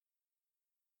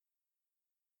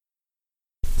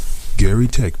Gary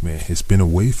Techman has been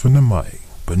away from the mic,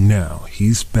 but now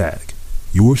he's back.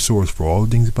 Your source for all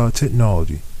things about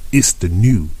technology. It's the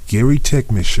new Gary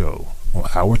Techman Show on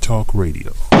Our Talk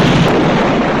Radio.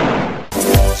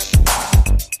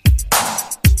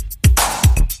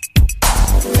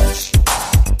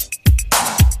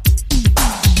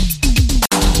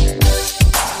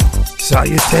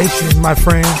 Salutations, my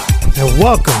friend, and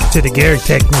welcome to the Gary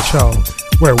Techman Show,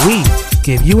 where we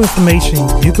give you information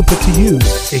you can put to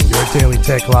use in your daily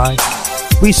tech life.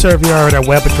 We serve you at our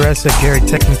web address at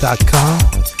GaryTechman.com.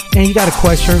 And you got a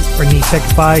question or need tech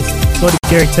advice, go to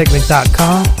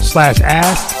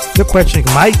GaryTechman.com/ask. Your question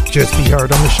might just be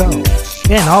heard on the show.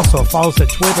 And also follow us at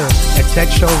Twitter at Tech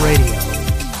Show Radio.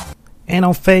 And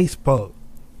on Facebook,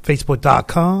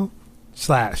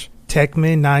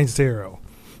 Facebook.com/Techman90.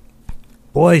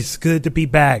 Boy, it's good to be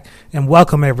back, and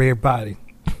welcome everybody.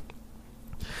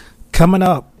 Coming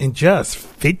up in just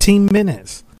 15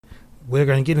 minutes, we're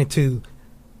going to get into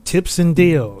tips and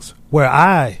deals, where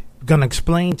I'm going to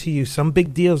explain to you some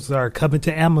big deals that are coming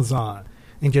to Amazon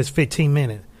in just 15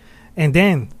 minutes. And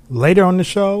then later on the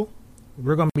show,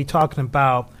 we're going to be talking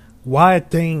about why I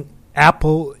think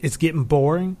Apple is getting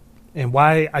boring and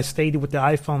why I stayed with the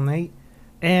iPhone 8,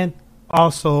 and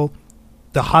also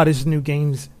the hottest new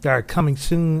games that are coming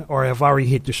soon or have already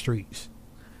hit the streets.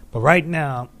 But right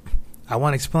now, I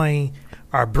want to explain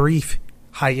our brief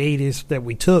hiatus that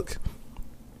we took.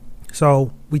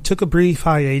 So we took a brief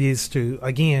hiatus to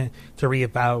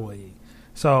reevaluate.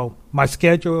 So my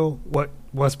schedule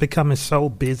was becoming so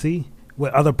busy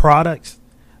with other products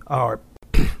or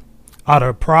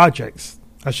other projects,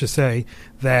 I should say,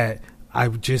 that I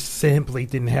just simply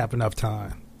didn't have enough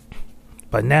time.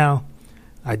 But now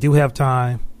I do have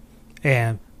time,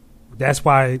 and that's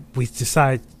why we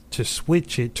decided to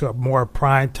switch it to a more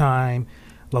prime time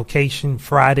location.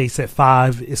 Fridays at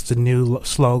 5 is the new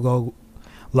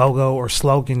logo or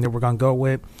slogan that we're going to go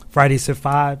with. Fridays at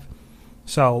 5.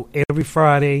 So every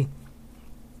Friday,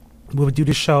 we'll do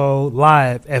the show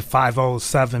live at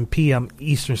 5:07 p.m.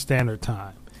 Eastern Standard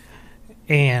Time.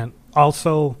 And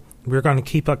also, we're going to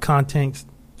keep up content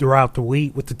throughout the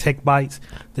week with the Tech Bites.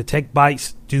 The Tech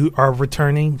Bites are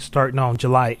returning starting on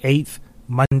July 8th,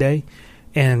 Monday.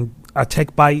 And a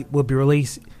Tech Bite will be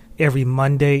released every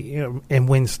Monday and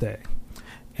Wednesday.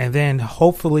 And then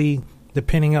hopefully,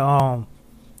 depending on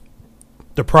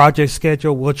the project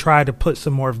schedule, we'll try to put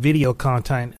some more video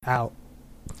content out,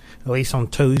 at least on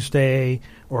Tuesday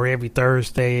or every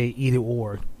Thursday, either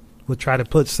or. We'll try to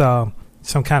put some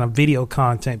kind of video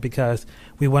content because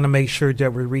we want to make sure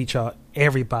that we reach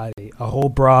everybody, a whole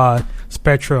broad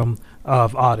spectrum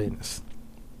of audience.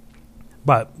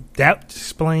 But that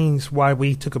explains why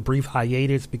we took a brief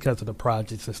hiatus, because of the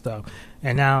projects and stuff.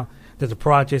 And now that the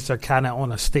projects are kind of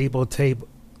on a stable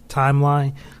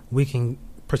timeline, we can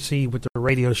proceed with the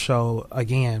radio show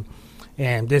again.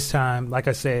 And this time, like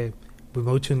I said, we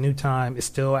moved to a new time. It's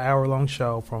still an hour-long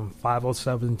show from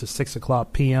 5:07 to 6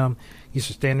 o'clock p.m.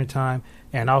 Eastern Standard Time.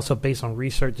 And also based on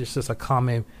research, this is a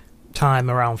common time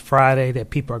around Friday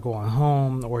that people are going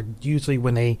home, or usually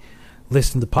when they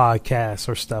listen to podcasts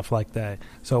or stuff like that.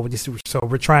 So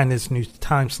we're trying this new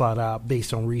time slot out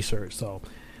based on research. So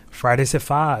Fridays at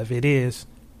 5 it is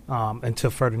until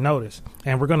further notice.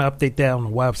 And we're going to update that on the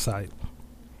website.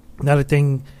 Another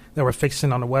thing that we're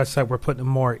fixing on the website, we're putting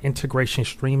more integration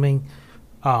streaming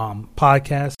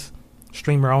podcast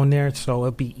streamer on there, so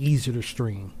it'll be easier to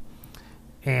stream.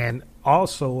 And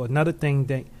also another thing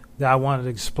that I wanted to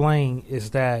explain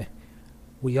is that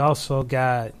we also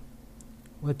got,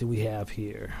 what do we have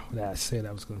here that I said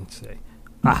I was going to say?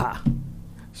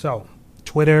 So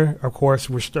Twitter, of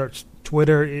course, we're starting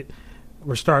to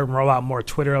roll out more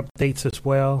Twitter updates as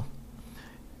well.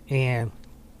 And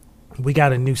we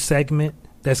got a new segment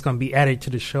that's going to be added to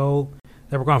the show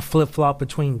that we're going to flip-flop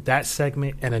between that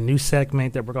segment and a new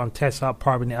segment that we're going to test out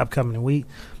probably in the upcoming week.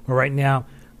 But right now,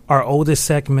 our oldest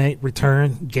segment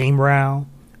returned, Game Round,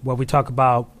 where we talk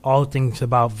about all things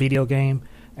about video game,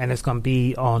 and it's going to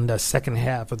be on the second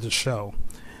half of the show.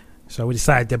 So we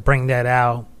decided to bring that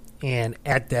out and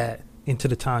add that into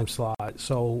the time slot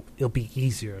so it'll be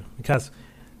easier, because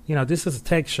this is a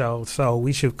tech show, so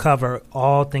we should cover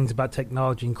all things about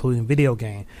technology, including video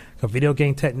game. Because video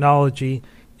game technology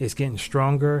is getting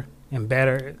stronger and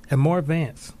better and more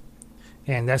advanced.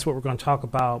 And that's what we're going to talk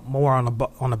about more on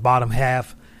the bottom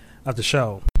half of the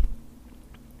show.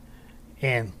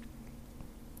 And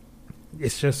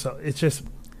it's just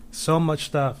so much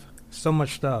stuff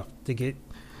to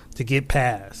get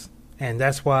past. And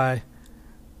that's why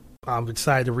I'm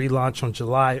excited to relaunch on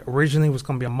July. Originally it was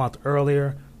going to be a month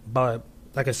earlier, but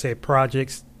like I said,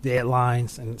 projects,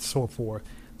 deadlines, and so forth.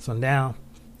 So now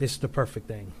this is the perfect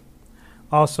thing.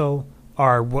 Also,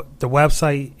 the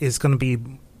website is going to be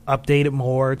updated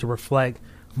more to reflect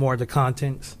more of the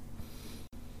contents.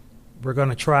 We're going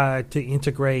to try to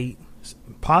integrate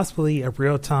possibly a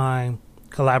real-time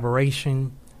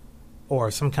collaboration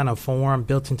or some kind of form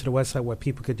built into the website where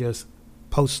people could just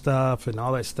post stuff and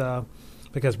all that stuff.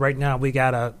 Because right now we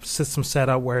got a system set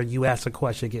up where you ask a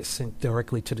question, it gets sent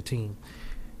directly to the team.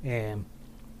 And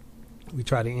we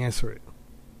try to answer it.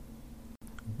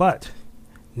 But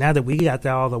now that we got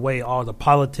that all the way, all the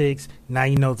politics, now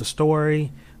you know the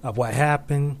story of what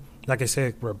happened. Like I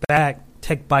said, we're back.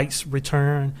 Tech Bites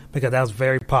return because that was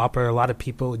very popular. A lot of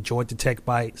people enjoyed the Tech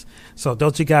Bites. So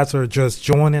those of you guys who are just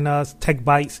joining us, Tech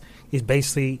Bites is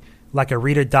basically like a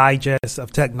Reader Digest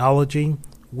of technology.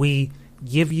 We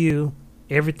give you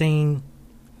everything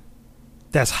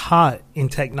that's hot in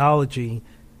technology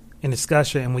in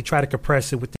discussion, and we try to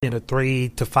compress it within a 3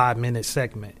 to 5 minute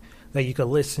segment that you can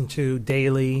listen to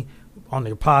daily on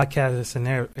your podcasts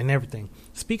and everything.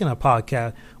 Speaking of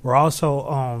podcast, we're also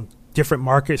on different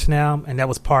markets now, and that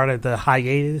was part of the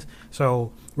hiatus.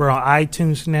 So we're on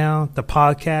iTunes now, the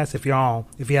podcast. If you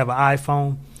have an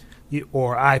iPhone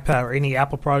or iPad or any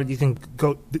Apple product, you can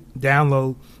go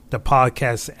download the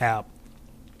podcast app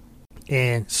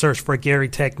and search for Gary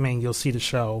Techman. You'll see the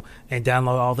show and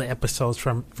download all the episodes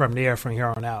from there from here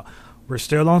on out. We're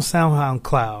still on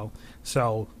SoundCloud.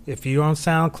 So if you're on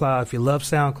SoundCloud, if you love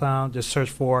SoundCloud, just search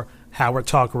for Howard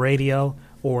Talk Radio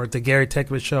or the Gary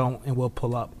Techman Show, and we'll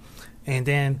pull up. And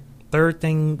then third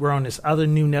thing, we're on this other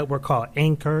new network called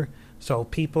Anchor. So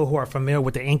people who are familiar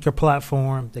with the Anchor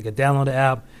platform, they can download the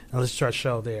app and listen to our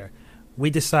show there. We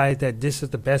decided that this is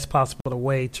the best possible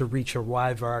way to reach a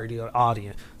wide variety of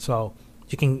audience. So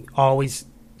you can always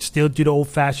still do the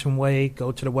old-fashioned way,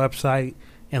 go to the website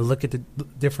and look at the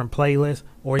different playlists,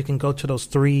 or you can go to those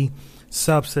 3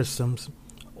 subsystems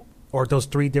or those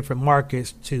 3 different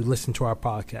markets to listen to our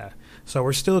podcast. So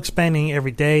we're still expanding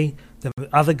every day. The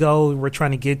other goal we're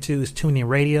trying to get to is TuneIn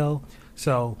Radio.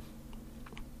 So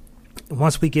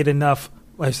once we get enough,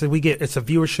 like I said, it's a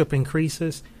viewership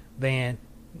increases, then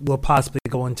we'll possibly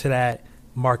go into that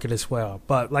market as well.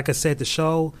 But like I said, the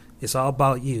show is all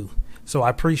about you. So I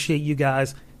appreciate you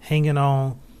guys hanging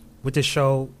on with the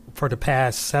show for the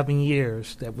past 7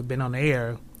 years that we've been on the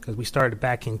air, because we started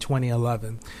back in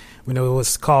 2011. We know it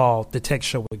was called The Tech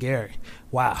Show with Gary.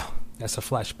 Wow, that's a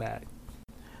flashback.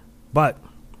 But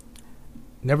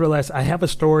nevertheless, I have a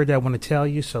story that I want to tell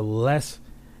you, so let's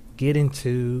get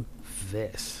into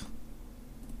this.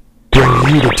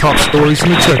 Bringing you the top stories in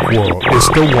the tech world. It's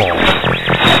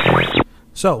The Wall.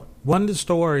 So, one of the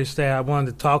stories that I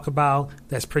wanted to talk about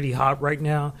that's pretty hot right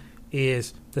now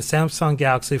is the Samsung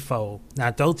Galaxy Fold.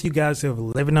 Now, those of you guys who are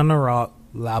living on the rock,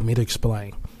 allow me to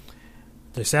explain.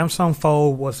 The Samsung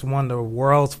Fold was one of the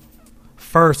world's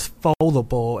first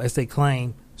foldable, as they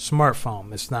claim,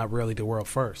 smartphone. It's not really the world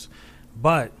first,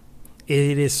 but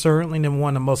it is certainly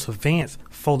one of the most advanced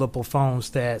foldable phones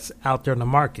that's out there in the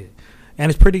market. And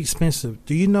it's pretty expensive.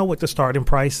 Do you know what the starting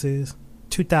price is?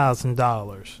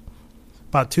 $2,000.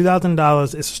 About $2,000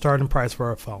 is the starting price for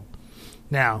a phone.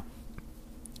 Now,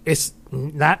 it's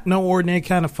not no ordinary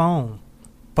kind of phone,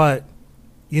 but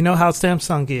you know how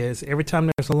Samsung is. Every time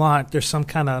there's a launch, there's some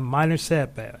kind of minor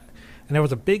setback. And there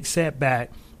was a big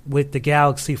setback with the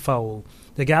Galaxy Fold.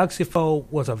 The Galaxy Fold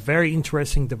was a very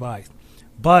interesting device,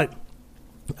 but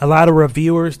a lot of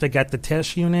reviewers that got the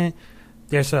test unit,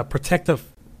 there's a protective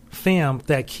film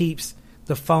that keeps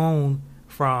the phone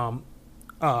from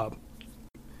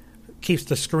keeps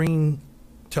the screen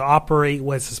to operate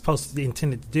what it's supposed to be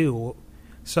intended to do.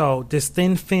 So this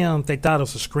thin film, they thought it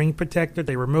was a screen protector.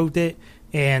 They removed it,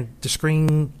 and the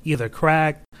screen either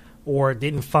cracked or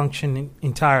didn't function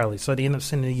entirely. So they ended up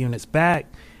sending the units back,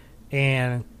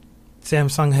 and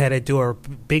Samsung had to do a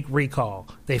big recall.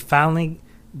 They finally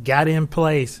got in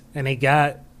place, and they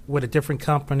got with a different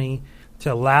company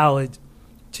to allow it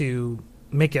to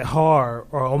make it hard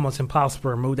or almost impossible to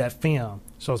remove that film.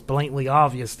 So it's blatantly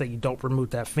obvious that you don't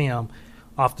remove that film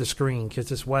off the screen,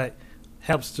 because it's what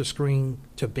helps the screen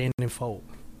to bend and fold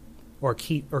or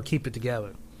keep it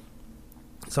together.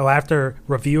 So after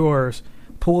reviewers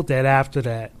pulled that after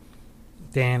that,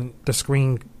 then the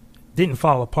screen didn't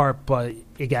fall apart, but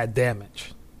it got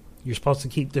damaged. You're supposed to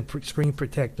keep the screen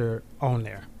protector on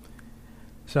there.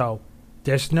 So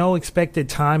there's no expected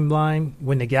timeline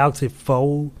when the Galaxy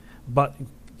Fold but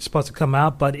it's supposed to come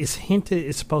out, but it's hinted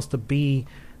it's supposed to be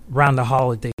around the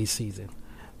holiday season.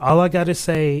 All I got to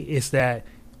say is that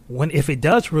if it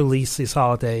does release this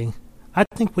holiday, I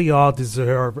think we all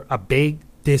deserve a big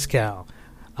discount.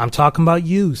 I'm talking about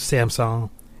you, Samsung.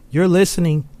 You're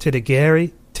listening to the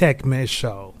Gary Techman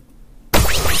Show.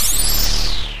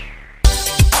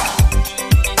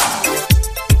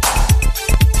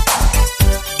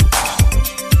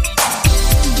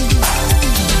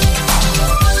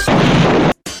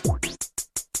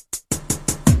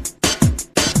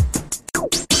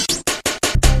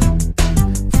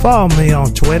 Follow me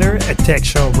on Twitter at Tech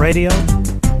Show Radio.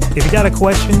 If you got a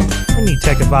question or need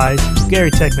tech advice,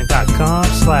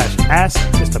 GaryTechman.com/ask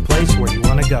is the place where you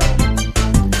want to go.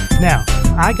 Now,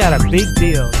 I got a big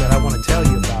deal that I want to tell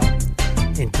you about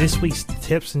in this week's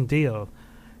Tips and Deals.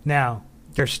 Now,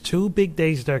 there's 2 big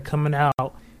days that are coming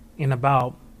out in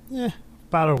about a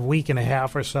week and a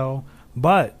half or so,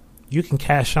 but you can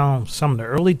cash on some of the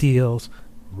early deals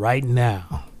right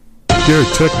now. Gary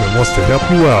Techman wants to help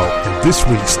you out in this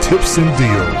week's Tips and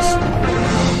Deals.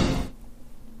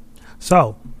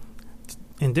 So,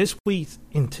 in this week's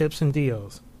in Tips and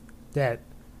Deals, that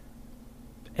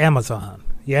Amazon,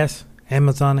 yes,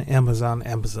 Amazon.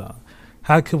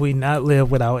 How could we not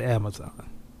live without Amazon?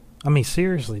 I mean,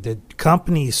 seriously, the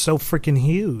company is so freaking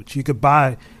huge. You could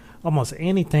buy almost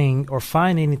anything or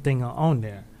find anything on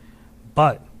there.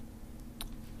 But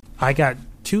I got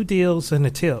 2 deals and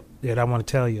a tip that I want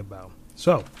to tell you about.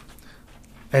 So,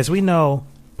 as we know,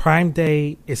 Prime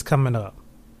Day is coming up.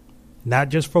 Not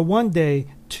just for 1 day,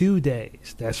 2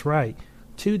 days. That's right.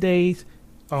 2 days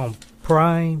on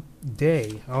Prime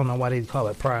Day. I don't know why they call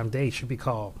it Prime Day. It should be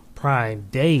called Prime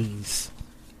Days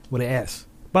with an S.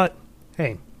 But,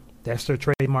 hey, that's their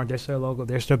trademark. That's their logo.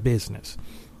 That's their business.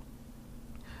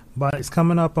 But it's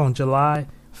coming up on July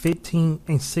 15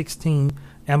 and 16.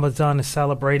 Amazon is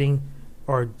celebrating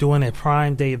or doing a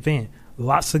Prime Day event.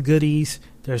 Lots of goodies.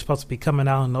 They're supposed to be coming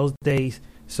out on those days.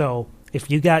 So if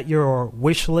you got your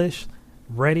wish list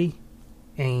ready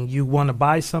and you want to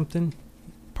buy something,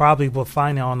 probably will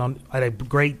find it on at a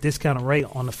great discounted rate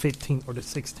on the 15th or the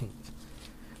 16th.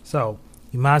 So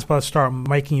you might as well start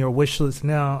making your wish list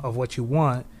now of what you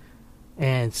want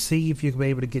and see if you can be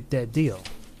able to get that deal.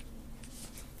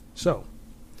 So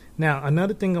now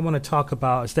another thing I want to talk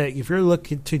about is that if you're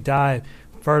looking to dive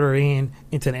further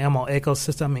into the Ammo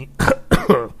ecosystem, I mean,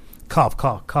 cough,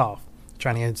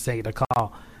 trying to say the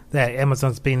call, that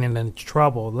Amazon's been in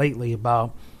trouble lately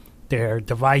about their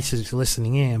devices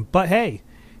listening in. But hey,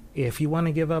 if you want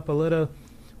to give up a little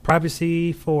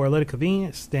privacy for a little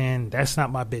convenience, then that's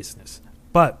not my business.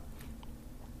 But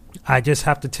I just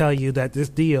have to tell you that this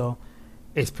deal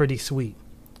is pretty sweet.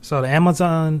 So the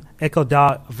Amazon Echo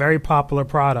Dot, a very popular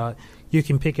product, you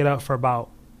can pick it up for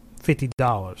about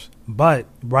 $50. But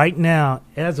right now,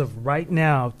 as of right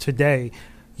now, today,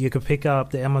 you can pick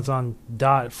up the Amazon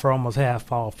Dot for almost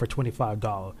half off for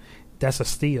 $25. That's a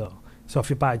steal. So if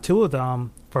you buy 2 of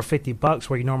them for $50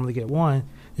 where you normally get one,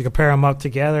 you can pair them up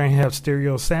together and have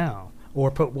stereo sound. Or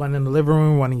put one in the living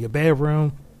room, one in your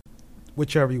bedroom,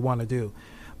 whichever you want to do.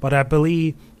 But I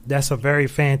believe that's a very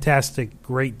fantastic,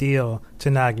 great deal to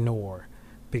not ignore.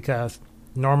 Because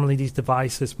normally these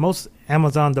devices, most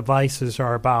Amazon devices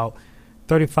are about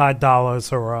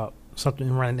 $35 or up, something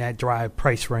around that drive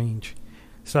price range.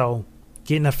 So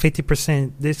getting a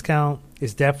 50% discount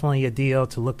is definitely a deal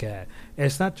to look at. And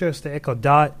it's not just the Echo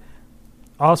Dot,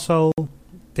 also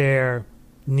their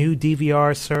new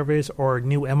DVR service or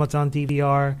new Amazon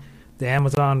DVR, the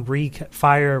Amazon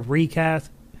Fire Recast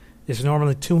is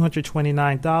normally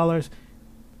 $229.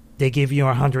 They give you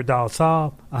 $100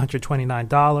 off,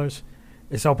 $129.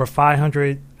 It's over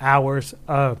 500 hours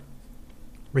of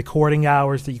recording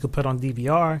hours that you could put on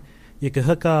DVR. You could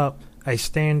hook up a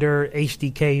standard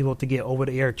HD cable to get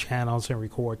over-the-air channels and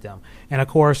record them. And, of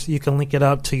course, you can link it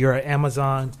up to your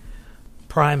Amazon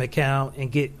Prime account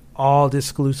and get all the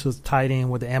exclusives tied in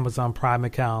with the Amazon Prime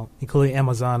account, including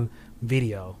Amazon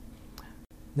Video.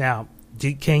 Now,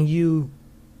 can you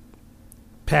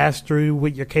pass through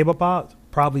with your cable box?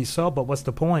 Probably so, but what's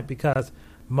the point? Because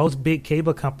most big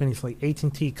cable companies like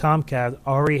AT&T, Comcast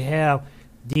already have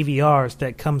DVRs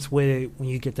that comes with it when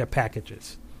you get their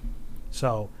packages.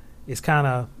 So it's kind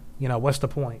of, what's the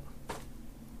point?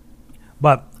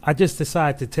 But I just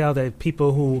decided to tell that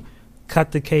people who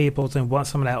cut the cables and want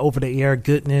some of that over-the-air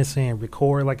goodness and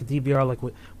record like a DVR, like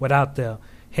without the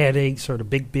headaches or the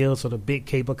big bills or the big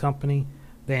cable company,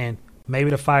 then maybe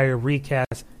the Fire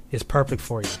Recast is perfect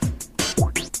for you.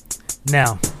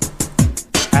 Now,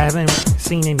 I haven't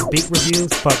seen any big reviews,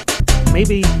 but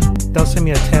maybe they'll send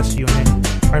me a test unit,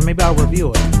 or maybe I'll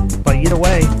review it. But either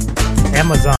way,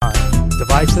 Amazon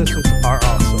devices are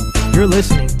awesome. You're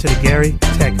listening to the Gary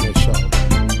Techman Show.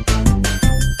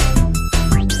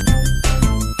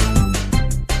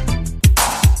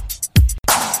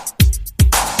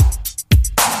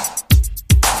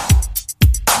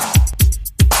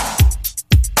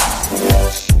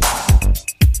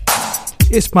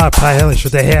 It's my pleasure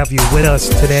to have you with us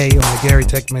today on the Gary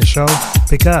Techman Show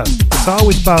because it's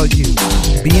always about you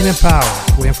being empowered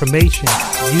with information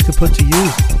you can put to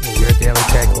use in your daily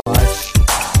tech life.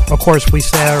 Of course, we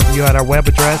serve you at our web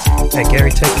address at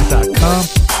GaryTechman.com.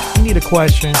 You need a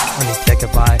question or need tech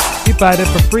advice, you buy it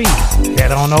for free.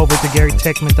 Head on over to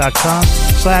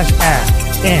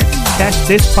GaryTechman.com/app and catch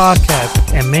this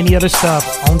podcast and many other stuff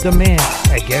on demand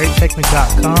at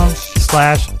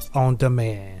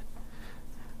GaryTechman.com/on-demand.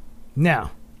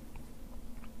 Now,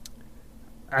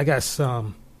 I got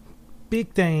some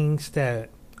big things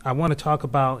that I want to talk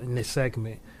about in this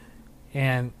segment.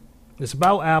 And it's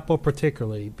about Apple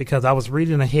particularly because I was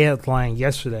reading a headline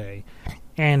yesterday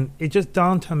and it just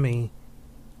dawned on me,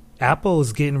 Apple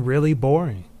is getting really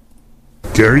boring.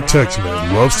 Gary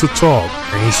Techman loves to talk,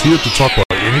 and he's here to talk about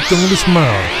anything on his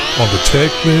mind on the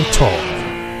Techman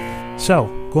Talk. So,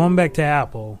 going back to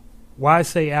Apple, why I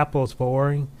say Apple is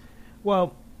boring?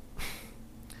 Well,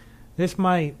 this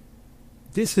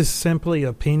is simply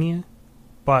opinion,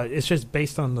 but it's just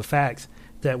based on the facts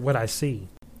that what I see.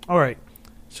 All right,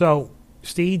 so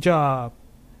Steve Jobs,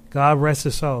 God rest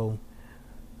his soul,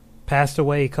 passed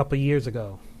away a couple years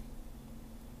ago.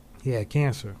 He had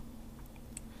cancer.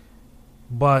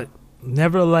 But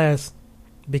nevertheless,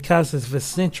 because his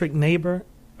eccentric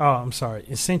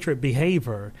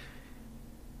behavior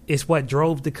is what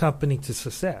drove the company to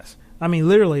success. I mean,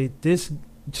 literally, this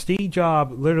Steve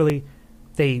Jobs,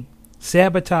 they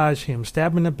sabotaged him,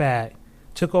 stabbed him in the back,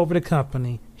 took over the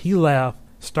company. He left,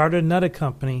 started another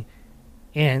company,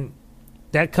 and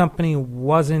that company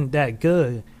wasn't that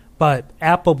good, but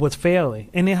Apple was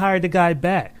failing, and they hired the guy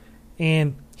back,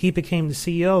 and he became the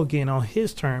CEO again on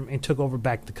his term and took over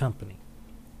back the company.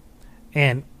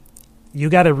 And you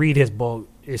got to read his book.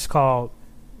 It's called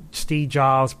Steve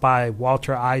Jobs by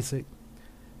Walter Isaacson.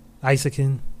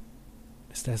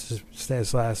 That's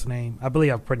his last name. I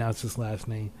believe I've pronounced his last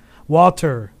name.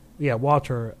 Walter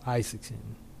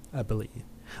Isaacson, I believe.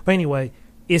 But anyway,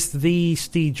 it's the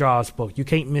Steve Jobs book. You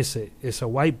can't miss it. It's a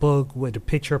white book with a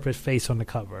picture of his face on the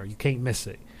cover. You can't miss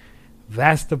it.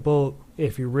 That's the book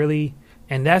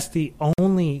and that's the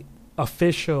only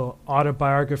official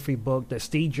autobiography book that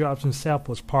Steve Jobs himself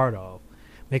was part of.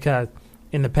 Because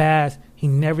in the past, he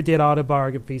never did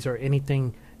autobiographies or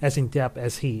anything as in-depth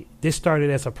as this started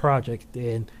as a project,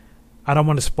 and I don't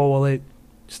want to spoil it.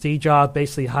 Steve Jobs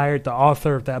basically hired the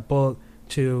author of that book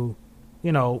to,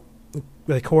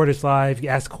 record his life,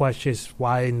 ask questions,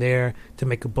 why in there, to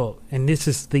make a book. And this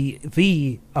is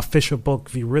the official book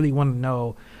if you really want to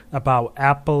know about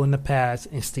Apple in the past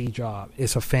and Steve Jobs.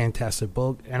 It's a fantastic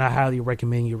book, and I highly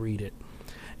recommend you read it.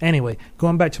 Anyway,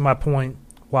 going back to my point,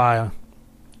 why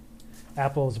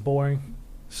Apple is boring.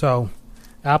 So,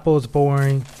 Apple is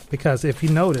boring because if you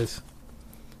notice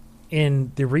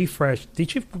in the refresh,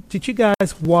 did you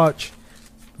guys watch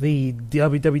the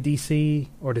WWDC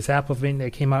or this Apple event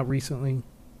that came out recently?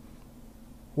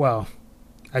 Well,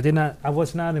 I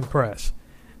was not impressed.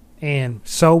 And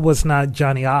so was not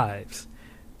Johnny Ives.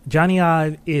 Johnny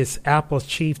Ive is Apple's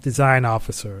chief design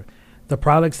officer. The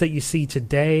products that you see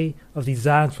today of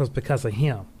designs was because of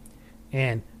him.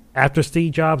 And after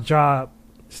Steve Jobs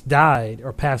died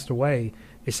or passed away,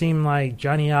 it seemed like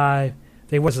Johnny Ive,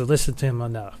 they wasn't listening to him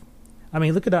enough. I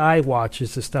mean, look at the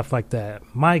iWatches and stuff like that.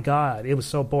 My God, it was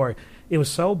so boring. It was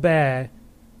so bad.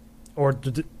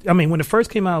 When it first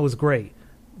came out, it was great.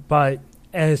 But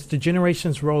as the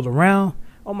generations rolled around,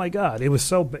 oh my God, it was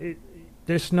so bad.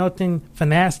 There's nothing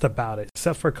finessed about it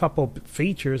except for a couple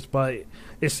features, but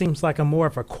it seems like more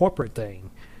of a corporate thing.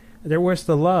 Where's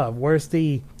the love? Where's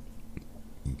the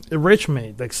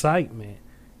enrichment, the excitement?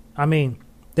 I mean,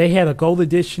 they had a gold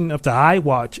edition of the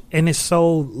iWatch, and it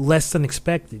sold less than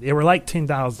expected. They were like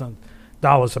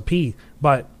 $10,000 a piece,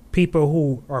 but people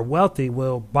who are wealthy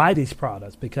will buy these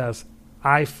products because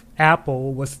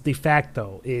Apple was de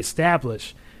facto. It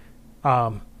established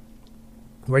where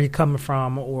you're coming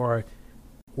from or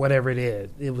whatever it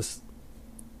is. It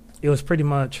was pretty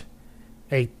much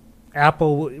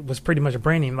Apple was pretty much a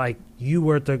branding like you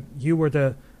were the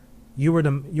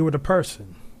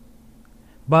person.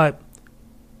 But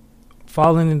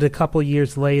falling into a couple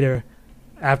years later,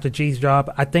 after G's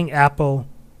job, I think Apple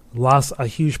lost a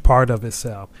huge part of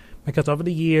itself because over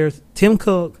the years, Tim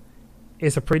Cook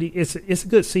is it's a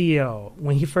good CEO.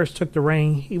 When he first took the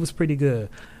reign, he was pretty good,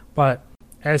 but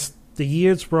as the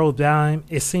years rolled down,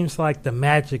 it seems like the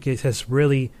magic has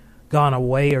really gone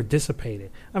away or dissipated.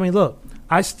 I mean, look,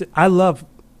 I love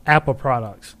Apple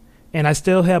products, and I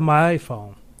still have my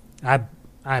iPhone. I've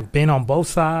been on both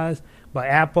sides, but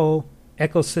Apple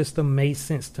ecosystem made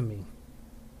sense to me.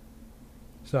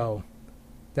 So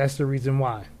that's the reason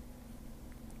why.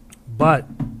 But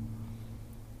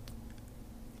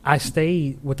I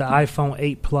stayed with the iPhone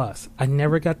 8 Plus. I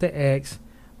never got the X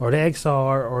or the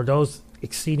XR or those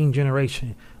exceeding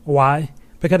generation. Why?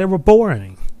 Because they were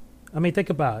boring. I mean, think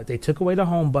about it. They took away the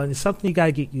home button. It's something you got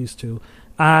to get used to.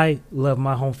 I love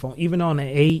my home phone. Even on the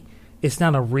 8, it's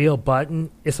not a real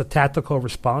button. It's a tactical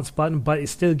response button, but it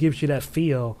still gives you that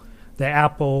feel that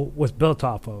Apple was built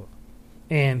off of.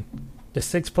 And the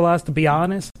 6 Plus, to be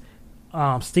honest,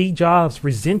 Steve Jobs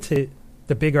resented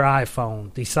the bigger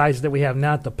iPhone, the size that we have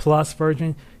now, the Plus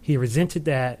version. He resented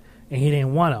that, and he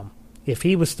didn't want them. If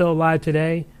he was still alive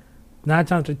today, 9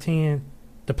 times out of 10,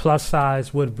 the Plus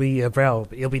size would be available.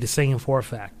 It'll be the same form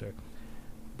factor.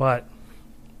 But,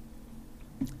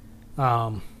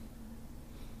 well,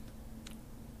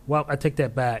 I take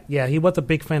that back. Yeah, he was a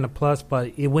big fan of Plus,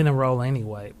 but it wouldn't roll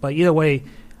anyway. But either way,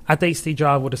 I think Steve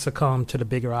Jobs would have succumbed to the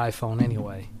bigger iPhone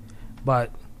anyway.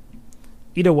 But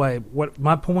either way, what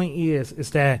my point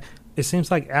is that it seems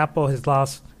like Apple has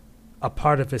lost a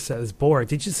part of its board.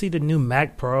 Did you see the new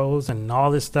Mac Pros and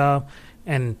all this stuff?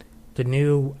 And the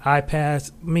new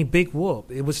iPads? I mean, big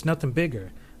whoop. It was nothing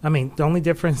bigger. I mean, the only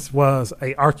difference was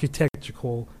a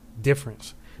architectural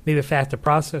difference. Maybe a faster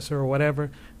processor or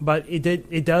whatever. But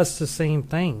it does the same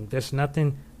thing. There's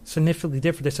nothing significantly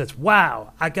different that says,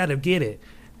 wow, I got to get it.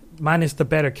 Mine is the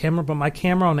better camera, but my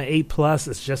camera on the 8 Plus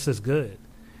is just as good.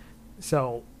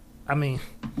 So, I mean,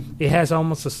 it's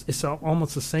almost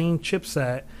the same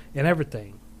chipset and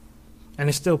everything. And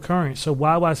it's still current. So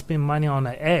why would I spend money on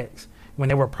the X when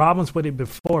there were problems with it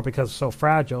before because it's so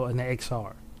fragile and the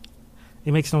XR?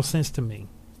 It makes no sense to me.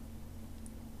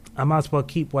 I might as well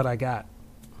keep what I got.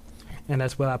 And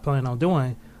that's what I plan on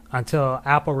doing until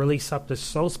Apple releases something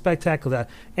so spectacular.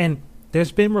 And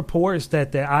there's been reports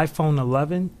that the iPhone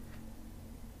 11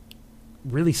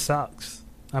 really sucks.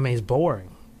 I mean, it's boring.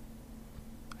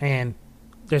 And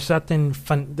there's nothing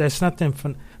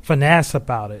finesse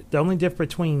about it. The only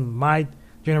difference between my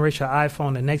generation of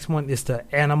iPhone, the next one, is the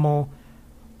animal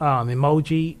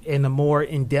emoji and the more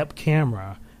in-depth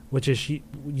camera, which is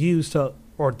used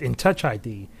in Touch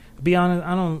ID. To be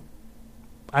honest,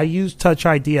 I use Touch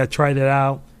ID. I tried it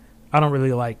out. I don't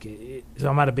really like it. So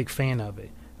I'm not a big fan of it.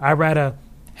 I'd rather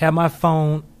have my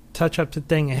phone touch up the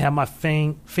thing and have my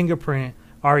fingerprint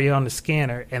already on the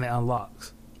scanner and it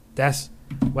unlocks. That's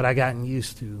what I gotten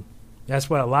used to. That's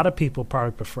what a lot of people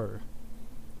probably prefer.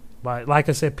 But like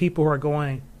I said, people who are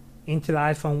going into the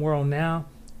iPhone world now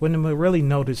would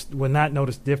not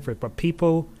notice different. But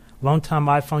people, long-time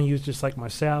iPhone users like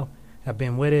myself, have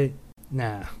been with it.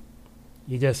 Nah,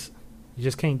 you just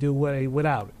can't do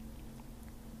without it.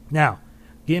 Now,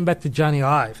 getting back to Johnny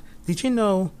Ive. Did you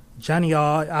know Johnny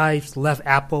Ive left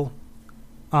Apple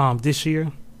this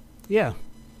year? Yeah.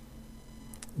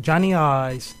 Johnny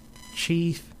Ive's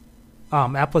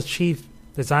Apple's chief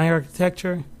design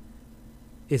architecture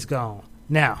is gone.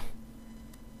 Now,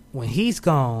 when he's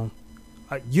gone,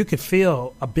 you could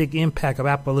feel a big impact of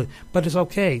Apple. But it's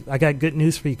okay. I got good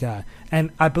news for you guys.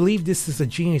 And I believe this is a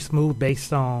genius move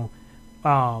based on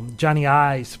Johnny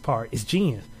Ive's part. It's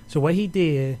genius. So what he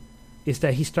did is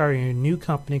that he started a new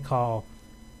company called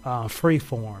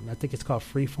Freeform. I think it's called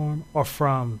Freeform or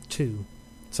From2,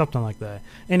 something like that.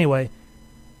 Anyway,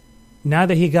 now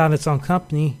that he got his own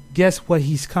company, guess what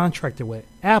he's contracted with?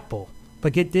 Apple.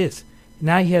 But get this.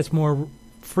 Now he has more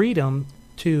freedom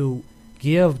to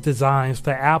give designs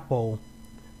to Apple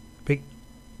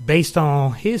based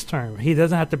on his term. He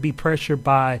doesn't have to be pressured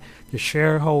by the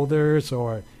shareholders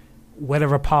or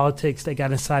whatever politics they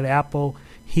got inside Apple.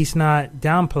 He's not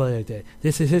downplaying that.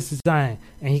 This is his design.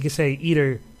 And he can say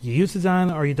either you use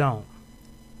design or you don't.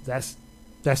 That's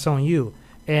on you.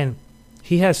 And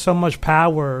he has so much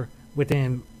power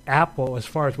within Apple as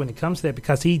far as when it comes to that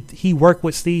because he worked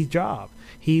with Steve Jobs.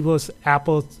 He was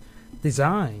Apple's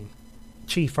design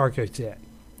chief architect.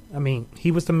 I mean,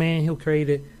 he was the man who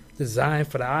created design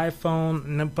for the iPhone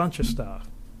and a bunch of stuff.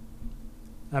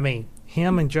 I mean,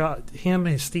 him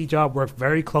and Steve Jobs worked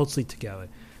very closely together.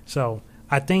 So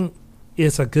I think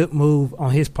it's a good move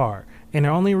on his part. And the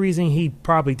only reason he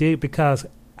probably did because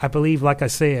I believe, like I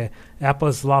said, Apple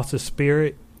has lost its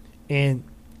spirit and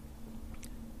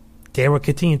they will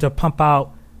continue to pump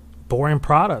out boring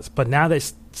products. But now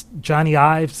that Johnny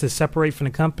Ives is separated from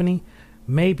the company,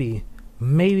 maybe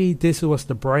this was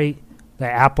the break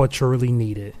that Apple truly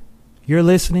needed. You're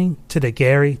listening to the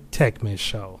Gary Techman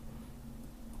Show.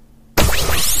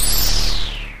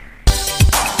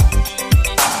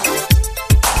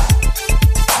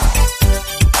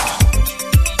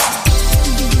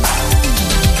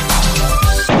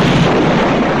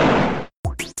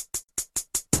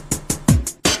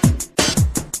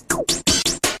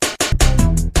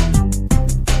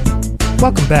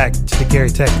 Welcome back to the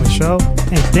Gary Techman Show,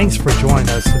 and thanks for joining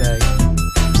us today.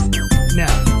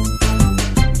 Now,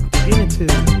 to get into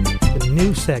the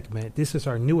new segment, this is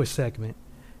our newest segment,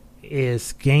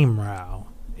 is Game Row.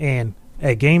 And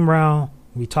at Game Row,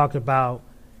 we talk about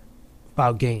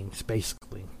games,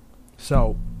 basically.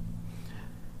 So,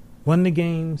 one of the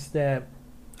games that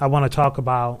I want to talk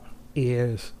about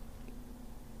is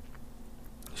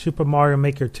Super Mario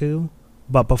Maker 2.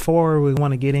 But before we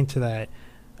want to get into that,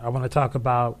 I want to talk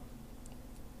about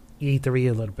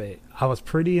E3 a little bit. I was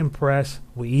pretty impressed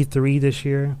with E3 this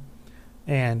year.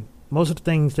 And most of the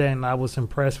things that I was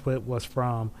impressed with was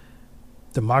from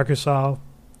the Microsoft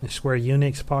and Square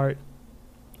Enix part.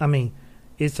 I mean,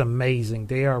 it's amazing.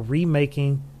 They are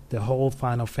remaking the whole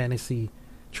Final Fantasy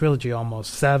trilogy,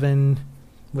 almost 7,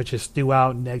 which is due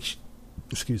out next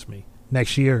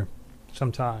year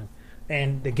sometime.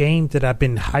 And the game that I've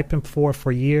been hyping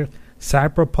for years,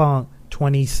 Cyberpunk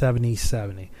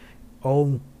 2077.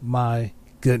 Oh my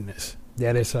goodness.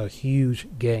 That is a huge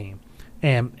game.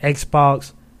 And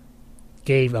Xbox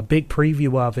gave a big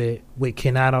preview of it with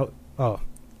Keanu, I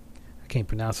can't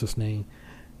pronounce his name.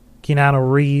 Keanu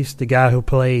Reeves, the guy who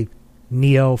played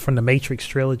Neo from the Matrix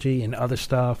trilogy and other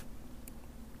stuff.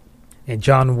 And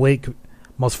John Wick,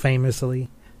 most famously.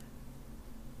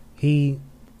 He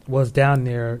was down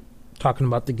there talking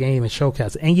about the game and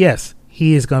showcasing. And yes,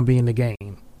 he is going to be in the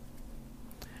game.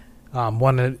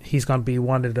 He's going to be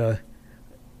one of the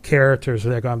characters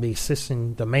that are going to be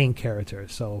assisting the main character.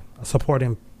 So, a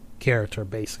supporting character,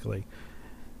 basically.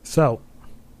 So,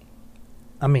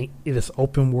 I mean, it is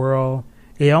open world.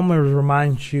 It almost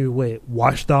reminds you with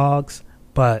Watch Dogs,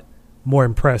 but more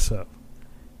impressive.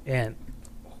 And,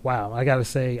 wow, I got to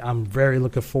say, I'm very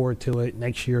looking forward to it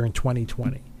next year in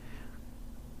 2020.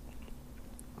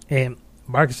 And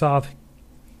Microsoft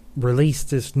released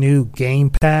this new Game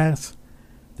Pass.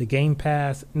 The Game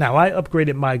Pass. Now, I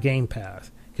upgraded my Game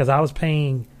Pass because I was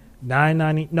paying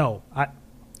 $9.90. No, a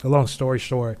long story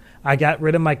short, I got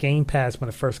rid of my Game Pass when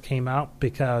it first came out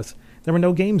because there were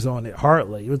no games on it,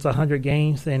 hardly. It was 100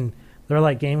 games, and there were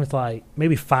like games like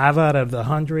maybe 5 out of the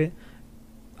 100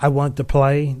 I wanted to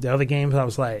play. The other games I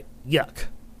was like, yuck,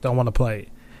 don't want to play it.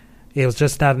 It was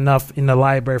just not enough in the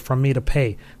library for me to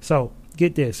pay. So,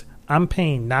 get this. I'm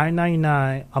paying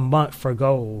 $9.99 a month for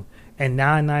Gold and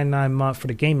 $9.99 a month for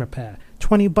the Gamer Pass.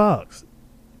 $20.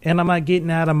 And I'm not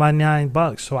getting out of my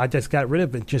 $9, so I just got rid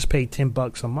of it. Just paid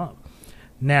 $10 a month.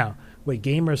 Now, with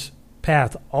Gamers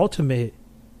Pass Ultimate,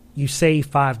 you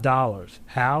save $5.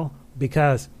 How?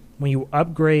 Because when you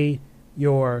upgrade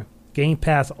your Game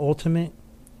Pass Ultimate,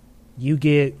 you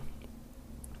get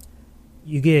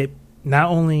not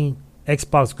only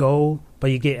Xbox Gold,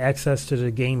 but you get access to the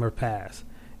Gamer Pass.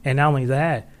 And not only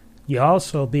that, you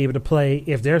also be able to play,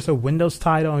 if there's a Windows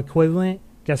title equivalent,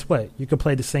 guess what? You can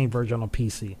play the same version on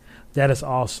PC. That is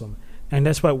awesome. And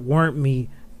that's what warranted me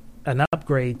an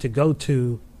upgrade to go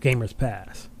to Gamers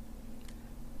Pass.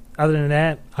 Other than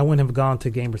that, I wouldn't have gone to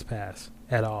Gamers Pass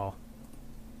at all.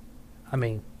 I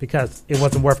mean, because it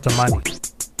wasn't worth the money.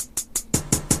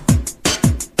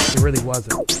 It really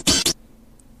wasn't.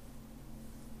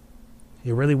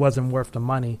 It really wasn't worth the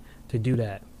money to do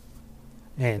that.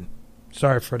 And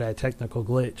sorry for that technical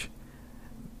glitch.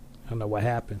 I don't know what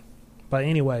happened. But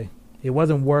anyway, it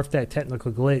wasn't worth that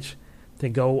technical glitch to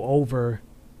go over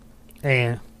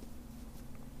and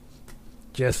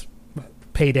just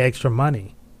pay the extra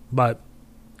money. But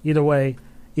either way,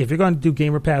 if you're going to do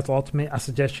Gamer Pass Ultimate, I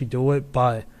suggest you do it.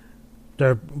 But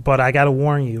I got to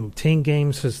warn you, 10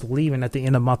 games is leaving at the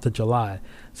end of the month of July.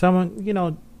 Some,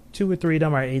 2 or 3 of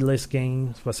them are A-list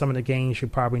games, but some of the games you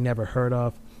probably never heard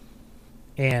of.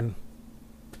 And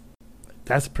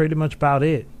that's pretty much about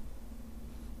it.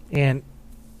 And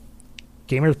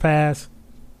Gamer Pass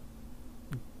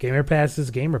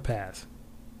is Gamer Pass.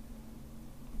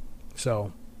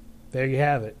 So, there you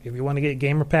have it. If you want to get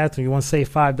Gamer Pass and you want to save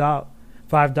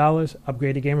 $5,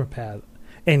 upgrade to Gamer Pass.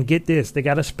 And get this, they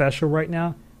got a special right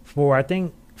now for, I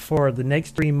think, for the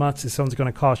next 3 months, it's only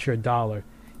going to cost you $1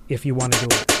 if you want to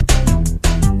do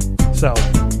it. So,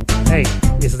 hey,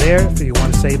 it's there if you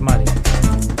want to save money.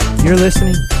 You're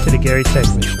listening to the Gary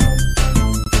Techman Show.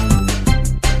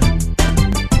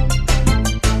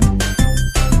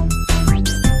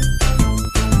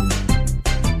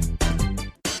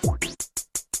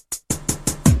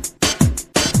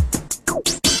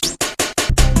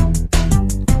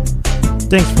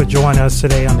 Thanks for joining us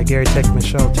today on the Gary Techman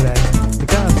Show today.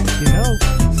 Because,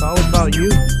 it's all about you.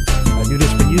 I do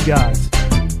this for you guys.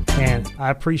 And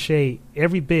I appreciate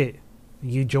every bit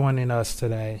you joining us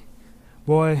today.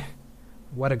 Boy,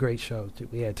 what a great show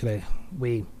we had today.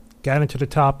 We got into the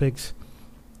topics.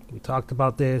 We talked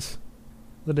about this,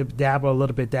 a little bit dabble, a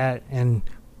little bit that, and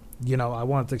I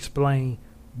wanted to explain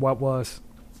what was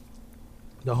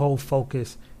the whole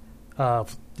focus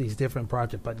of these different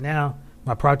projects. But now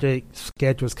my project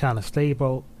schedule is kind of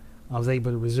stable. I was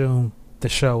able to resume the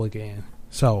show again.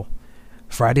 So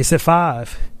Fridays at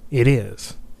 5, it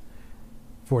is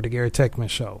for the Gary Techman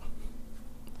Show.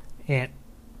 And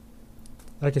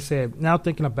like I said, now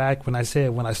thinking back when I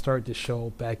started the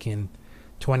show back in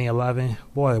 2011,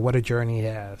 boy, what a journey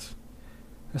it has.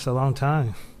 That's a long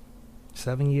time.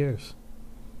 7 years.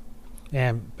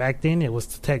 And back then it was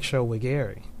the Tech Show with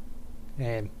Gary.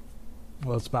 And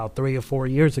it's about 3 or 4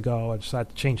 years ago I decided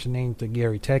to change the name to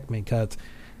Gary Techman because,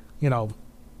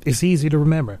 it's easy to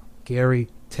remember. Gary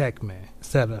Techman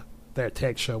instead of their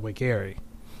Tech Show with Gary.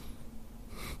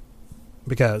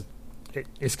 Because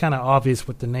it's kind of obvious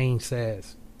what the name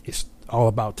says. It's all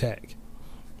about tech.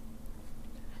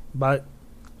 But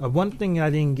one thing I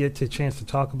didn't get a chance to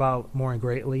talk about more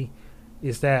greatly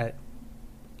is that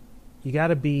you got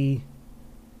to be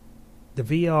the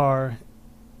VR.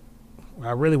 What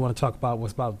I really want to talk about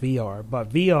was about VR, but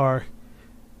VR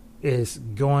is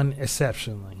going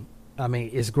exceptionally. I mean,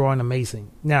 it's growing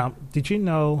amazing. Now, did you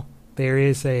know there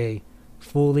is a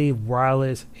fully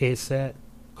wireless headset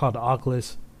called the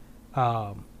Oculus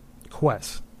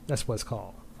Quest? That's what it's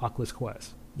called, Oculus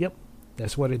Quest. Yep,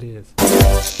 that's what it is.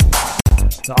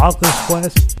 The Oculus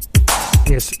Quest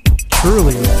is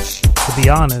truly, to be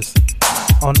honest,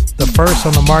 on the first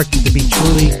on the market to be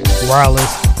truly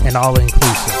wireless and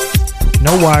all-inclusive.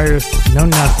 No wires, no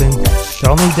nothing. The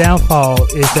only downfall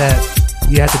is that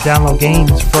you have to download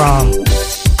games from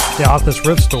the Oculus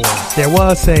Rift store. There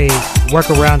was a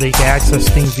workaround that you can access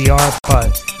Steam VR,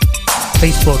 but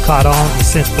Facebook caught on and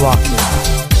since blocked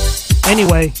it.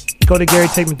 Anyway, go to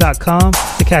GaryTechman.com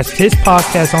to catch this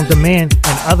podcast on demand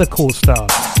and other cool stuff.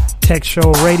 Tech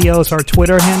Show Radio is our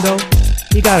Twitter handle.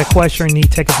 You got a question or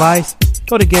need tech advice?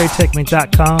 Go to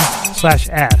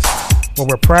GaryTechman.com/ask, where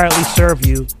we'll proudly serve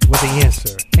you with the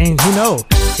answer. And who knows,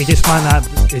 it just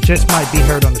might be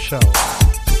heard on the show.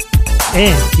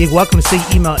 And you're welcome to send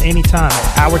email anytime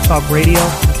at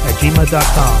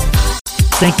hourtalkradio@gmail.com.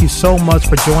 Thank you so much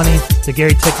for joining the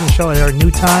Gary Techman Show at our new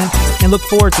time, and look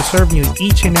forward to serving you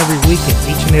each and every weekend,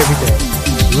 each and every day.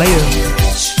 Later.